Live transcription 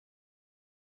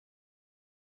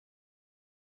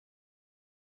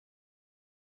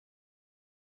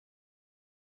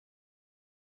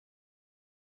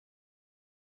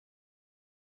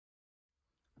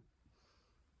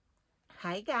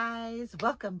Hi guys,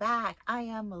 welcome back. I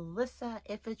am Melissa.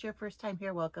 If it's your first time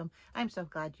here, welcome. I'm so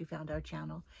glad you found our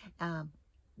channel.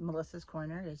 Melissa's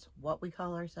Corner is what we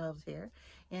call ourselves here,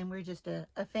 and we're just a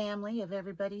family of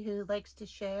everybody who likes to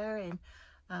share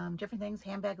and different things,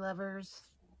 handbag lovers,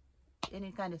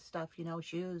 any kind of stuff, you know,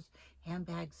 shoes,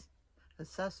 handbags,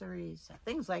 accessories,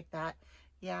 things like that.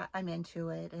 Yeah, I'm into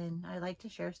it and I like to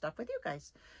share stuff with you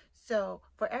guys. So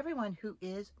for everyone who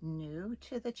is new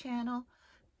to the channel,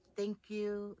 thank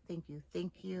you, thank you,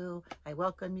 thank you. I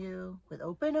welcome you with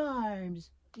open arms.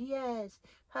 Yes,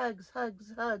 hugs,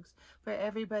 hugs, hugs for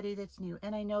everybody that's new.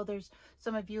 And I know there's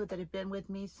some of you that have been with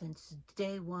me since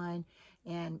day one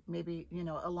and maybe, you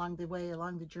know, along the way,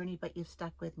 along the journey, but you've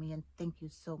stuck with me. And thank you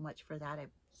so much for that. I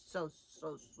so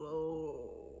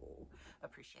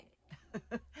appreciate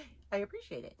it. I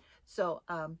appreciate it. So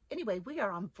anyway, we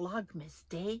are on Vlogmas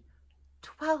day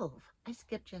 12. I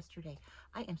skipped yesterday.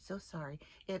 I am so sorry.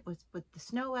 It was with the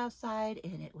snow outside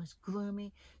and it was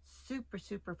gloomy, super,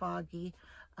 super foggy.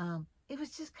 It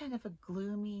was just kind of a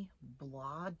gloomy,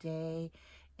 blah day.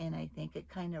 And I think it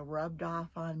kind of rubbed off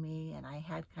on me. And I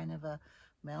had kind of a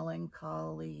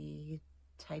melancholy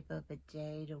type of a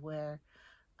day to where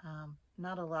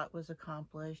not a lot was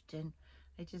accomplished. And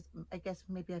I guess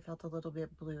maybe I felt a little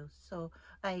bit blue. So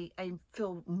I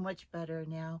feel much better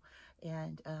now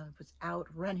and was out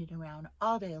running around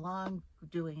all day long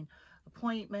doing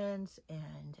appointments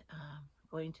and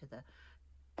going to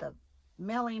the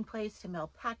mailing place to mail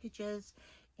packages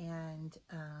and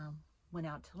went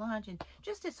out to lunch and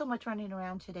just did so much running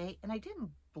around today. And I didn't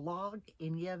blog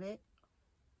any of it.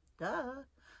 Duh.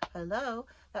 Hello.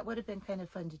 That would have been kind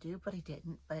of fun to do, but I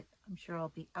didn't. But I'm sure I'll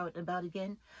be out and about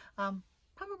again.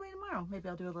 Probably tomorrow. Maybe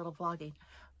I'll do a little vlogging.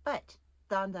 But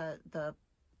on the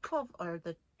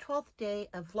 12th day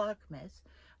of Vlogmas,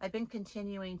 I've been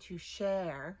continuing to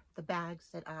share the bags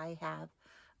that I have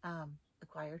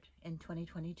acquired in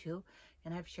 2022,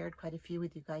 and I've shared quite a few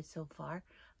with you guys so far.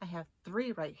 I have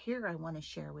 3 right here I want to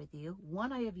share with you.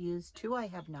 1 I have used, 2 I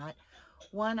have not.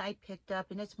 1 I picked up,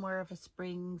 and it's more of a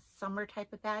spring summer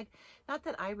type of bag. Not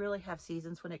that I really have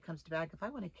seasons when it comes to bag. If I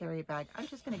want to carry a bag, I'm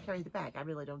just going to carry the bag. I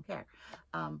really don't care.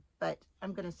 But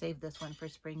I'm going to save this one for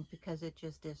spring because it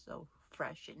just is so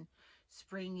fresh and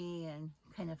springy and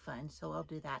kind of fun. So I'll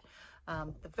do that.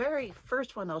 The very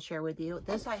first one I'll share with you,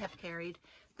 this I have carried.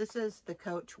 This is the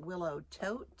Coach Willow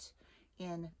Tote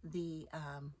in the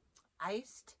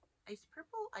ice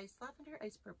lavender,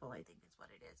 ice purple, I think is what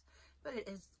it is. But it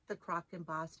is the croc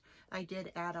embossed. I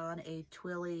did add on a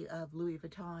twilly of Louis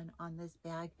Vuitton on this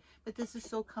bag, but this is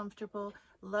so comfortable.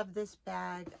 Love this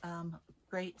bag.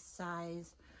 Great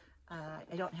size.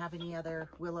 I don't have any other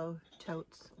Willow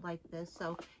totes like this,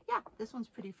 so yeah, this one's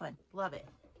pretty fun. Love it.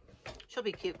 She'll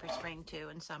be cute for spring too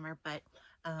and summer, but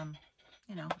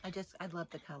you know, I love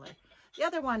the color. The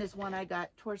other one is one I got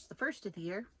towards the first of the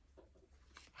year.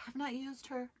 Have not used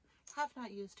her.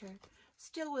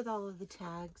 Still with all of the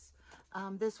tags.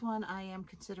 This one I am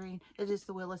considering, it is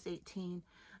the Willis 18.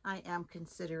 I am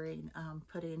considering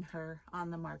putting her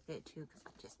on the market too, because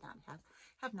I just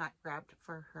have not grabbed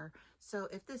for her. So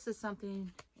if this is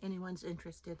something anyone's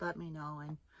interested, let me know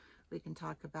and we can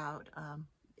talk about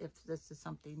if this is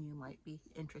something you might be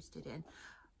interested in.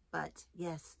 But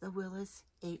yes, the Willis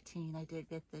 18 I did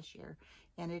get this year,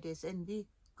 and it is in the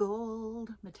gold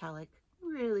metallic.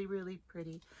 Really, really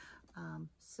pretty.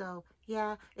 So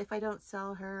yeah, if I don't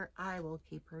sell her, I will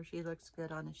keep her. She looks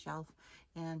good on a shelf,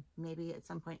 and maybe at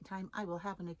some point in time I will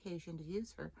have an occasion to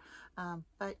use her.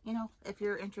 But you know, if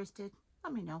you're interested,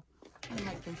 let me know. I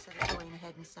might consider going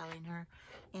ahead and selling her.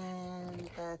 And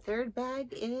the third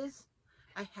bag is,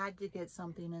 I had to get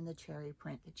something in the cherry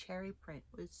print. The cherry print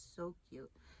was so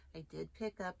cute. I did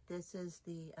pick up, this is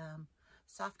the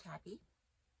soft happy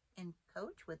in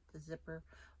Coach with the zipper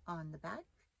on the back.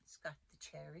 It's got the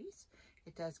cherries.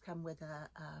 It does come with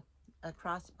a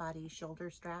crossbody shoulder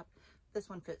strap. This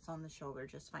one fits on the shoulder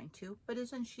just fine too. But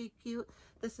isn't she cute?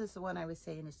 This is the one I was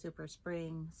saying is super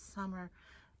spring, summer.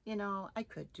 You know, I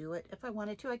could do it if I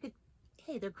wanted to. I could,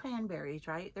 hey, they're cranberries,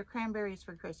 right? They're cranberries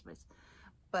for Christmas.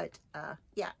 But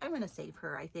yeah, I'm going to save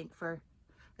her, I think, for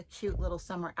a cute little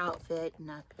summer outfit and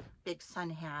a big sun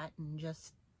hat and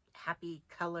just happy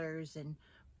colors and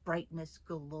brightness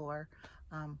galore.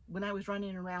 When I was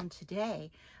running around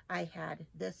today, I had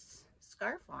this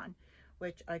scarf on,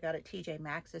 which I got at TJ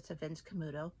Maxx. It's a Vince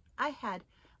Camuto. I had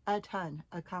a ton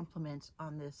of compliments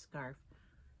on this scarf.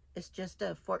 It's just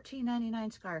a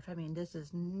 $14.99 scarf. I mean, this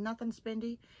is nothing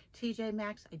spendy. TJ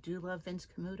Maxx, I do love Vince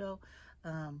Camuto.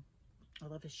 I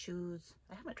love his shoes.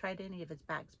 I haven't tried any of his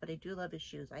bags, but I do love his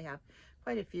shoes. I have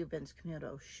quite a few Vince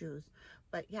Camuto shoes.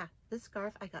 But yeah, this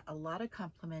scarf I got a lot of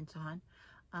compliments on.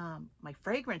 My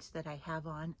fragrance that I have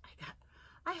on,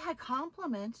 I had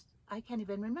compliments. I can't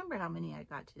even remember how many I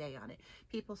got today on it.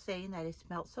 People saying that it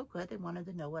smelled so good, they wanted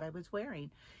to know what I was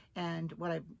wearing. And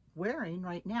what I'm wearing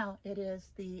right now, it is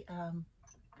the,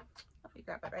 let me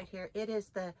grab it right here. It is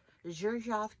the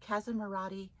Xerjoff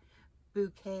Casimirati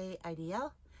Bouquet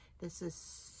IDL. This is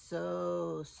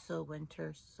so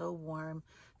winter, so warm,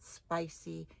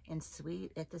 spicy, and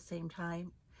sweet at the same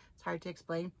time. It's hard to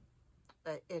explain,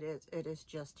 but it is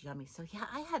just yummy. So yeah,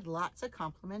 I had lots of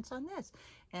compliments on this.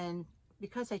 And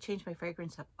because I change my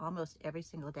fragrance up almost every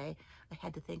single day, I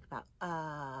had to think about,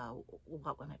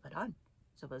 what would I put on?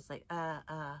 So it was like,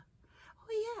 oh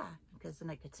yeah, because then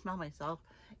I could smell myself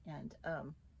and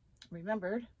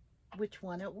remembered which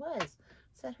one it was.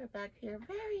 Set her back here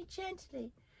very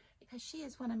gently because she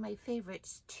is one of my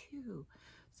favorites too.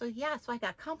 So yeah, so I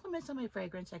got compliments on my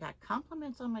fragrance. I got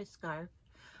compliments on my scarf.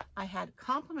 I had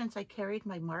compliments. I carried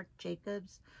my Marc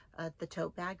Jacobs, the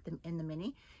tote bag in the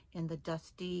mini, in the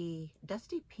dusty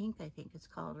pink, I think it's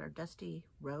called, or dusty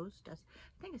rose. I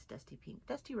think it's dusty pink,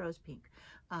 dusty rose pink.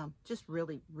 Just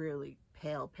really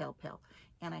pale.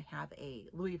 And I have a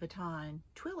Louis Vuitton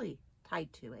Twilly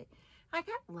tied to it. I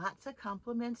got lots of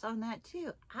compliments on that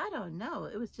too. I don't know.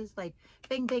 It was just like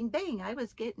bang, bang, bang. I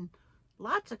was getting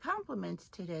lots of compliments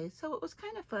today. So it was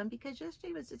kind of fun because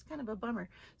yesterday was just kind of a bummer.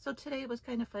 So today it was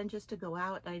kind of fun just to go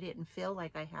out. I didn't feel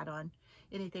like I had on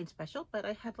anything special, but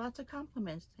I had lots of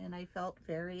compliments and I felt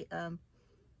very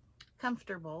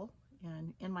comfortable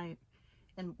and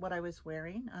in what I was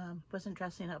wearing. Wasn't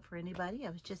dressing up for anybody. I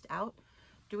was just out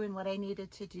doing what I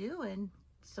needed to do, and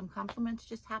some compliments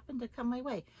just happened to come my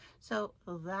way. So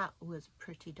that was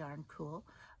pretty darn cool.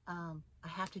 I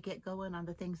have to get going on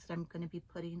the things that I'm going to be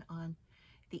putting on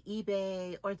the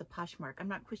eBay or the Poshmark. I'm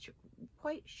not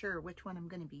quite sure which one I'm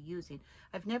going to be using.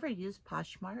 I've never used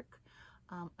Poshmark.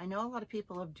 I know a lot of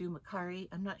people do Mercari.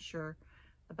 I'm not sure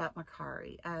about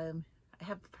Mercari. I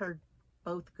have heard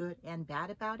both good and bad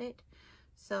about it.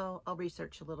 So I'll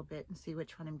research a little bit and see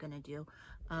which one I'm going to do.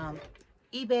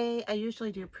 eBay, I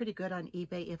usually do pretty good on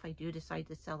eBay if I do decide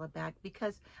to sell a bag,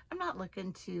 because I'm not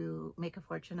looking to make a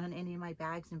fortune on any of my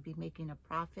bags and be making a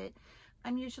profit.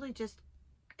 I'm usually just,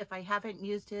 if I haven't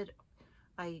used it,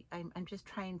 I'm just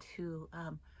trying to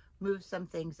move some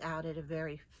things out at a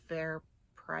very fair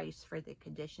price for the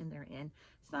condition they're in.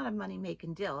 It's not a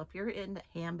money-making deal. If you're in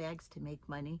handbags to make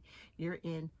money, you're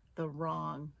in the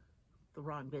wrong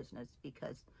business,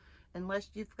 because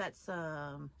unless you've got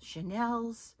some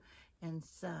Chanel's and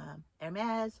some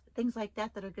Hermes, things like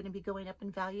that are going to be going up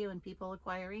in value and people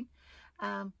acquiring,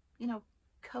 you know,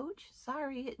 Coach,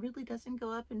 sorry, it really doesn't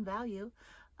go up in value.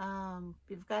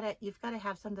 You've got to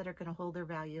have some that are going to hold their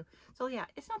value. So yeah,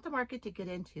 it's not the market to get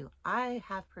into. I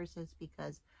have purses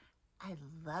because I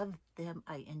love them.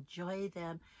 I enjoy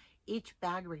them. Each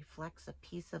bag reflects a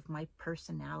piece of my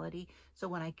personality. So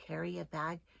when I carry a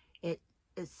bag, it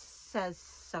says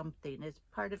something. It's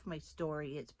part of my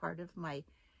story. It's part of my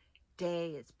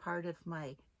day. It's part of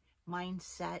my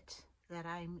mindset that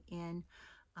I'm in.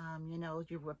 You know,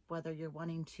 whether you're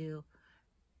wanting to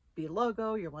be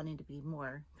logo, you're wanting to be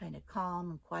more kind of calm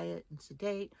and quiet and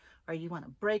sedate, or you want to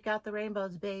break out the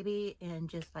rainbows, baby, and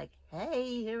just like,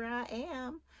 hey, here I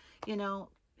am. You know,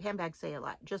 handbags say a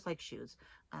lot, just like shoes.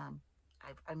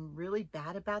 I'm really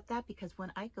bad about that, because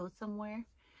when I go somewhere,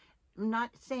 I'm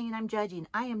not saying I'm judging.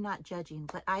 I am not judging,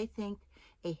 but I think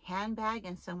a handbag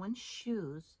and someone's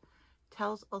shoes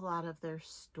tells a lot of their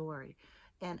story.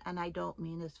 And I don't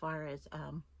mean as far as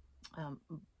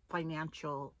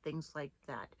financial things like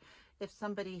that. If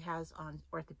somebody has on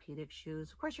orthopedic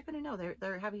shoes, of course you're going to know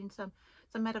they're having some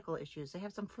medical issues. They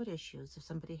have some foot issues. If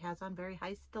somebody has on very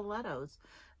high stilettos,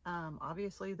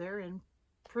 obviously they're in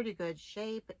pretty good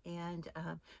shape and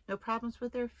no problems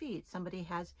with their feet. Somebody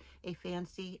has a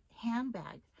fancy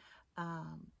handbag.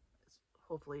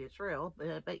 Hopefully it's real,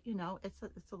 but you know, it's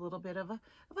a little bit of a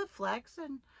flex,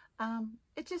 and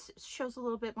it just shows a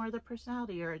little bit more of their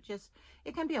personality. Or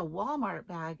it can be a Walmart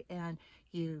bag and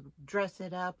you dress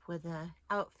it up with a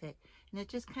outfit, and it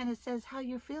just kind of says how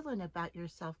you're feeling about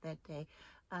yourself that day.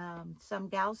 Some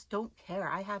gals don't care.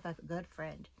 I have a good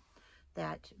friend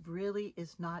that really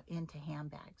is not into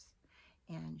handbags,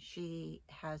 and she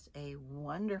has a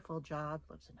wonderful job,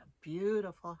 lives in a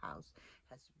beautiful house,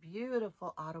 has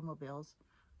beautiful automobiles,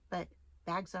 but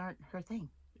bags aren't her thing.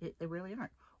 They really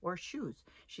aren't. Or shoes.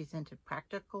 She's into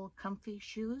practical, comfy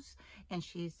shoes, and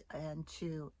she's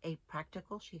into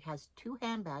she has 2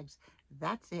 handbags.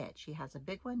 That's it. She has a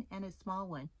big one and a small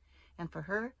one. And for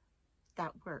her,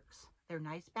 that works. They're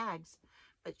nice bags,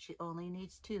 but she only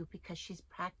needs 2 because she's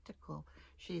practical.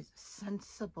 She's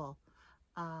sensible.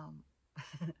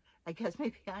 I guess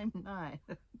maybe I'm not.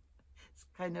 It's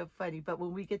kind of funny, but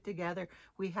when we get together,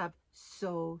 we have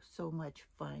so much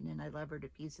fun, and I love her to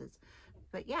pieces.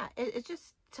 But yeah, it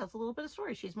just tells a little bit of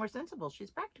story. She's more sensible.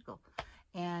 She's practical.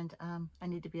 And I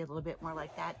need to be a little bit more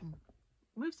like that and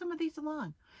move some of these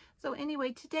along. So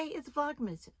anyway, today is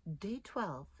Vlogmas day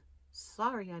 12.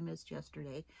 Sorry I missed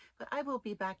yesterday, but I will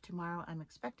be back tomorrow. I'm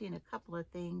expecting a couple of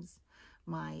things.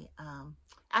 My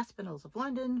Aspinalls of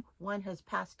London, one has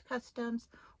passed customs,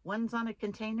 one's on a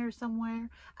container somewhere.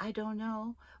 I don't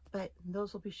know, but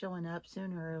those will be showing up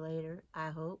sooner or later,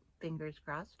 I hope. Fingers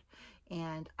crossed.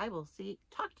 And I will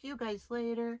talk to you guys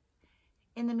later.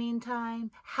 In the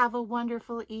meantime, have a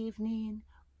wonderful evening.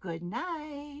 Good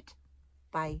night.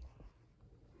 Bye.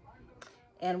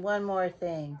 And one more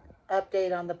thing.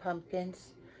 Update on the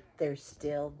pumpkins. They're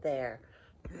still there.